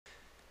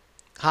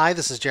Hi,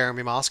 this is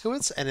Jeremy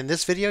Moskowitz, and in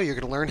this video you're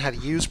going to learn how to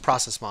use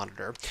Process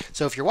Monitor.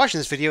 So if you're watching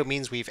this video, it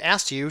means we've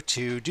asked you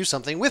to do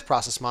something with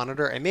Process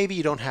Monitor, and maybe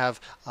you don't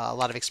have a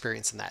lot of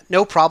experience in that.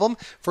 No problem.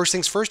 First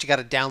things first, you got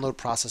to download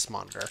Process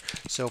Monitor.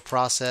 So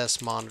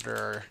Process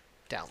Monitor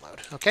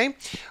download. Okay.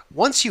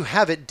 Once you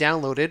have it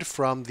downloaded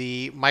from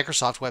the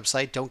Microsoft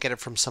website, don't get it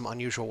from some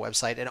unusual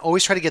website, and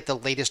always try to get the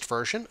latest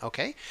version.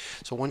 Okay.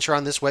 So once you're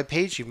on this web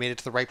page, you've made it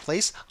to the right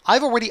place.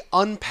 I've already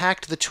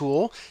unpacked the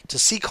tool to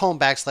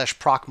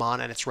 /procmon,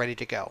 and it's ready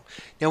to go.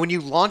 Now, when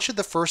you launch it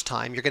the first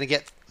time, you're going to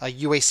get a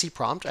UAC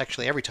prompt.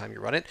 Actually, every time you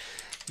run it,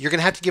 you're going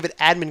to have to give it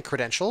admin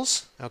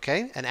credentials,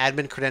 okay? And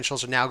admin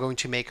credentials are now going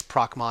to make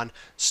Procmon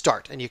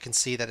start. And you can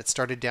see that it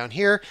started down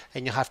here,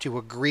 and you'll have to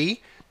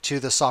agree to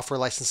the software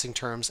licensing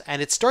terms.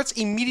 And it starts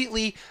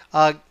immediately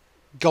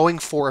going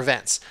for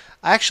events.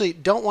 I actually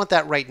don't want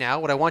that right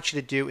now. What I want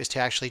you to do is to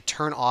actually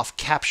turn off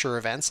capture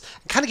events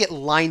and kind of get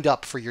lined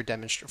up for your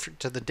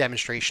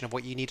demonstration of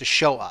what you need to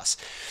show us.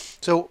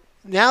 So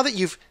now that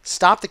you've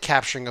stopped the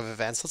capturing of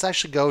events, let's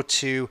actually go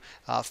to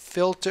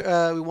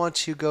filter. We want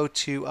to go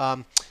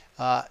to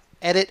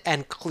edit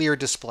and clear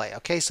display.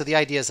 Okay, so the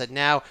idea is that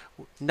now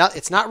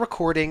it's not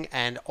recording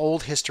and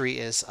old history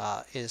is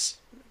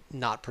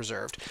not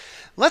preserved.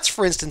 Let's,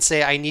 for instance,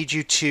 say I need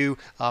you to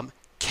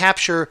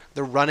capture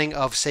the running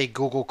of, say,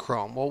 Google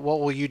Chrome. Well, what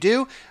will you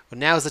do? Well,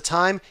 now is the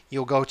time.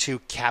 You'll go to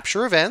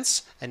capture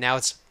events, and now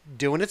it's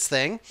doing its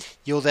thing.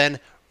 You'll then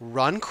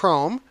run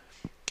Chrome.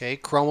 Okay,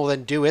 Chrome will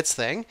then do its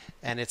thing,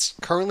 and it's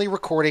currently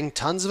recording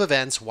tons of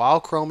events while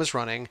Chrome is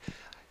running.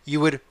 You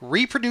would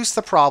reproduce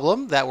the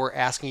problem that we're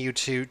asking you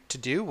to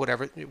do,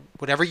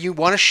 whatever you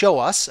want to show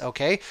us,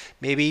 okay?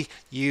 Maybe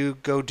you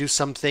go do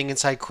something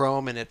inside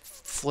Chrome and it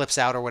flips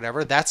out or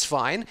whatever. That's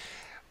fine.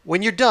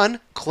 When you're done,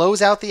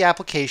 close out the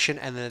application,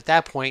 and then at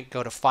that point,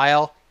 go to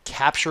File,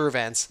 Capture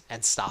Events,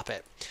 and stop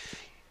it.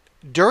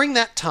 During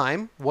that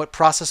time, what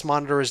Process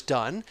Monitor has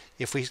done,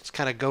 if we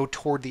kind of go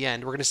toward the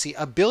end, we're going to see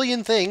a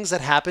billion things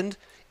that happened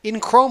in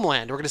Chrome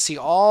land. We're going to see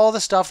all the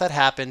stuff that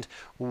happened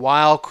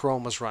while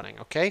Chrome was running,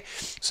 okay?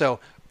 So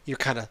you're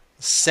kind of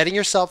setting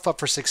yourself up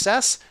for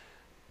success,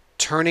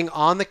 turning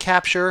on the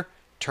capture,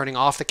 turning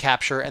off the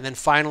capture, and then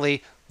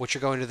finally what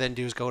you're going to then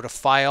do is go to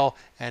File,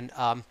 and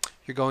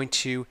you're going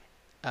to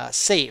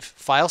save,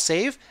 File,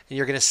 Save, and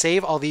you're going to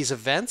save all these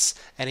events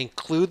and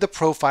include the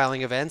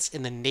profiling events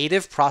in the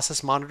native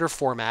Process Monitor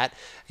format,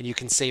 and you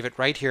can save it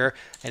right here.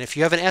 And if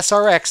you have an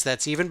SRX,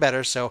 that's even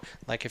better. So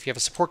like if you have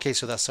a support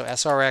case with us, so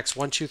SRX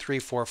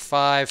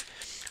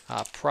 12345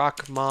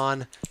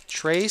 Procmon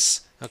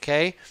trace,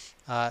 okay,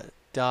 I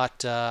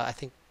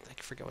think I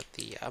forget what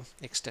the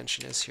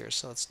extension is here,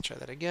 so let's try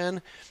that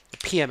again.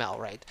 PML,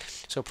 right?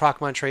 So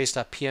Procmon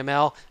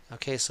trace.pml,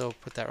 okay, so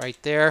put that right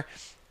there.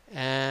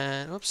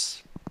 And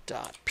oops,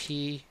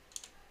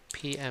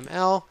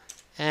 .pml,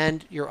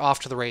 and you're off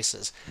to the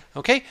races.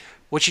 Okay,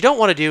 what you don't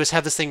want to do is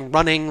have this thing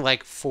running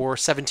like for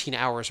 17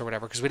 hours or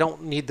whatever, because we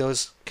don't need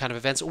those kind of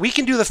events. We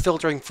can do the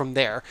filtering from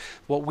there.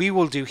 What we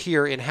will do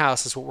here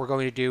in-house is what we're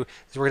going to do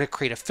is we're going to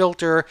create a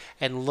filter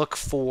and look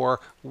for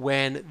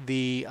when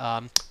the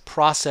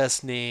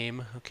process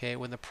name, okay,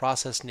 when the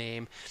process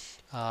name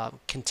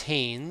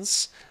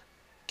contains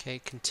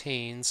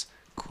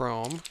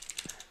Chrome,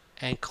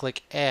 and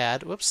click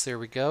add. Whoops, there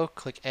we go.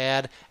 Click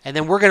add. And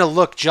then we're going to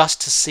look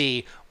just to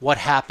see what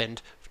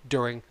happened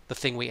during the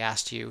thing we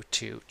asked you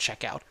to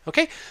check out.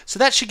 Okay, so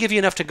that should give you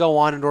enough to go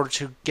on in order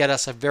to get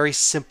us a very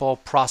simple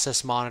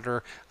Process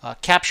Monitor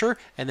capture,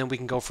 and then we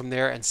can go from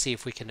there and see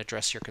if we can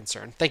address your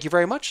concern. Thank you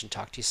very much, and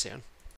talk to you soon.